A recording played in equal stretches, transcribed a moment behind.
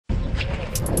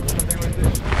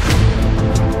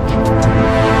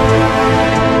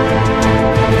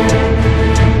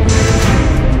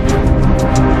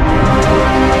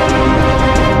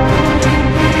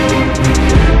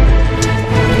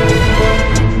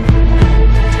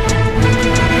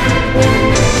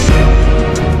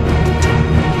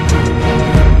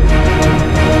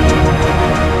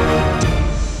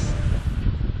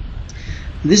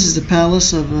This is the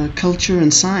Palace of Culture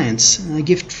and Science, a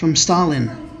gift from Stalin.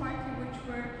 Which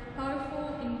were powerful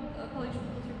in Polish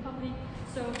People's Republic,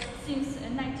 so since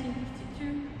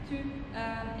 1952 to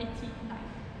 89.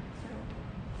 So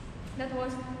that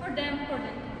was for them,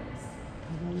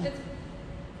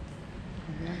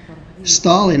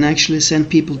 Stalin actually sent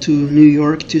people to New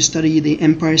York to study the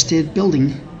Empire State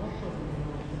Building.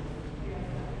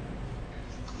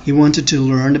 He wanted to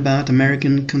learn about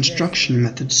American construction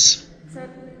methods. So,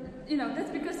 you know,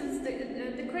 that's because it's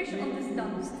the creation of this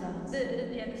dome,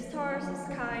 the stars, the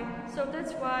sky. So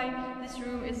that's why this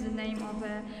room is the name of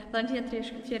Valentina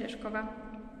Tereshkova.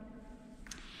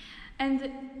 And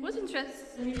what's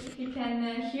interesting is you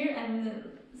can hear and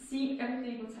see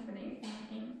everything what's happening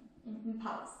in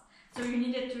Palace. So you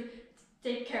needed to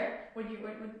take care what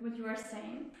you are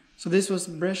saying. So this was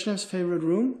Brezhnev's favorite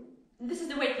room? This is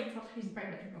the waiting for his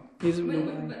private room.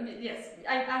 Yes,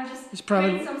 I'm just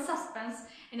creating some suspense,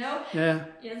 you know. Yeah.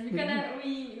 Yes,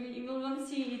 we will want to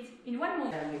see it in one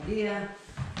moment.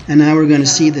 And now we're going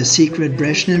to see the secret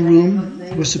Brezhnev room.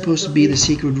 It was supposed to be the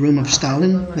secret room of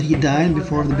Stalin, but he died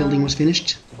before the building was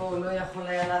finished.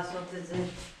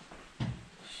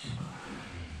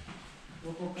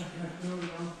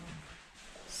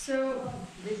 So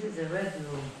this is the red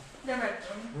room. The red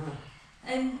room.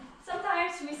 And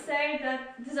sometimes we say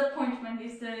that disappointment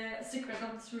is the secret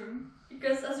of this room,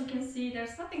 because as you can see,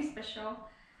 there's nothing special.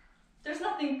 There's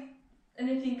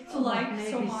anything to like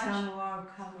so much.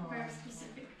 Very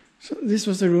specific. So this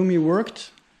was the room you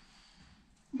worked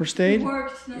or stayed? He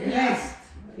worked, not yes.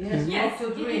 Yes.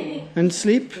 To drink. And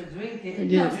sleep? To drink it.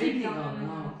 Yeah. No, sleep,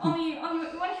 no. Only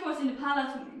when he was in the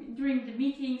palace during the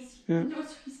meetings, it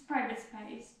was his private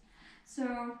space.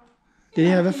 So. Did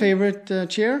he have a favorite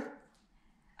chair?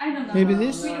 I don't know. Maybe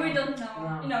this? We don't know.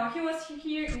 No. You know, he was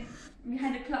here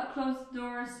behind the closed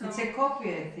door. So. It's a copy,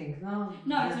 I think. No.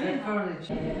 No, it's really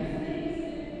furniture.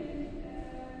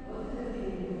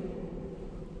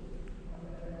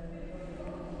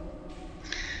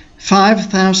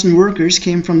 5,000 workers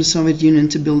came from the Soviet Union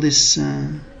to build this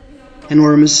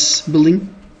enormous building.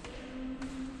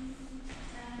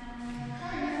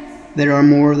 There are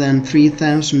more than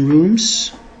 3,000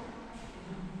 rooms.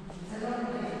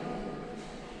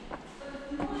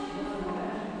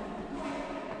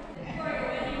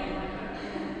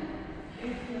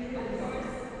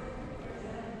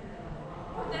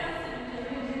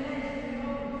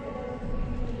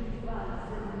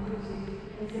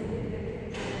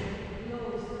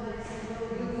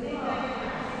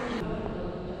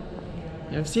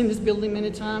 I've seen this building many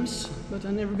times, but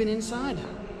I've never been inside.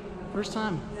 First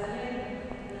time.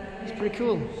 It's pretty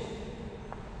cool.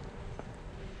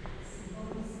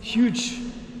 Huge.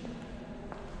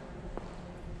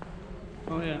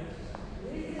 Oh yeah.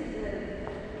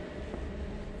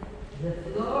 The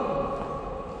floor.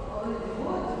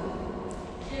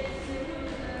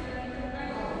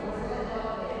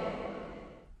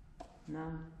 No.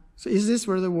 So is this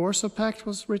where the Warsaw Pact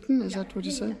was written? Is that what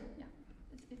you said? Yeah,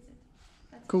 it's it.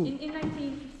 That's cool. In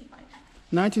 1955.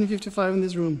 1955 in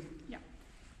this room. Yeah.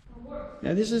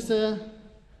 Yeah, this is the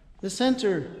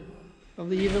center of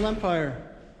the evil empire.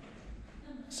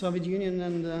 Soviet Union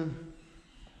and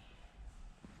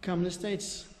Communist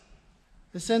States.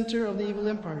 The center of the evil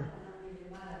empire.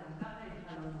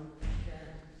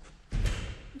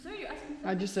 So you asked me.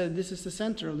 I just said this is the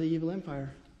center of the evil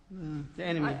empire. The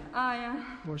enemy. Yeah.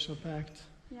 Warsaw Pact.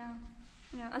 Yeah.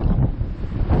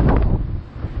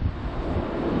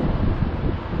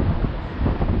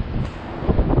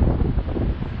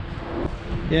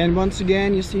 Yeah, and once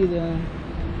again you see the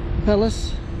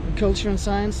Palace of Culture and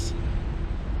Science,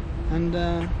 and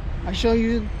I show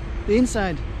you the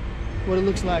inside, what it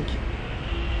looks like.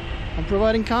 I'm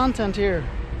providing content here.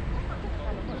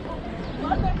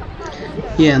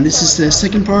 Yeah, and this is the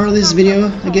second part of this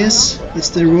video, I guess. It's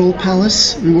the Royal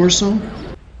Palace in Warsaw.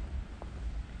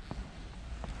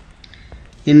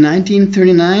 In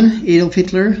 1939, Adolf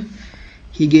Hitler,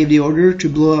 he gave the order to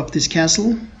blow up this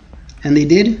castle, and they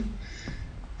did.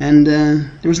 And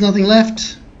there was nothing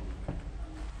left.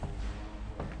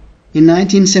 In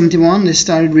 1971 they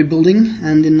started rebuilding,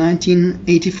 and in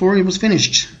 1984 it was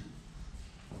finished.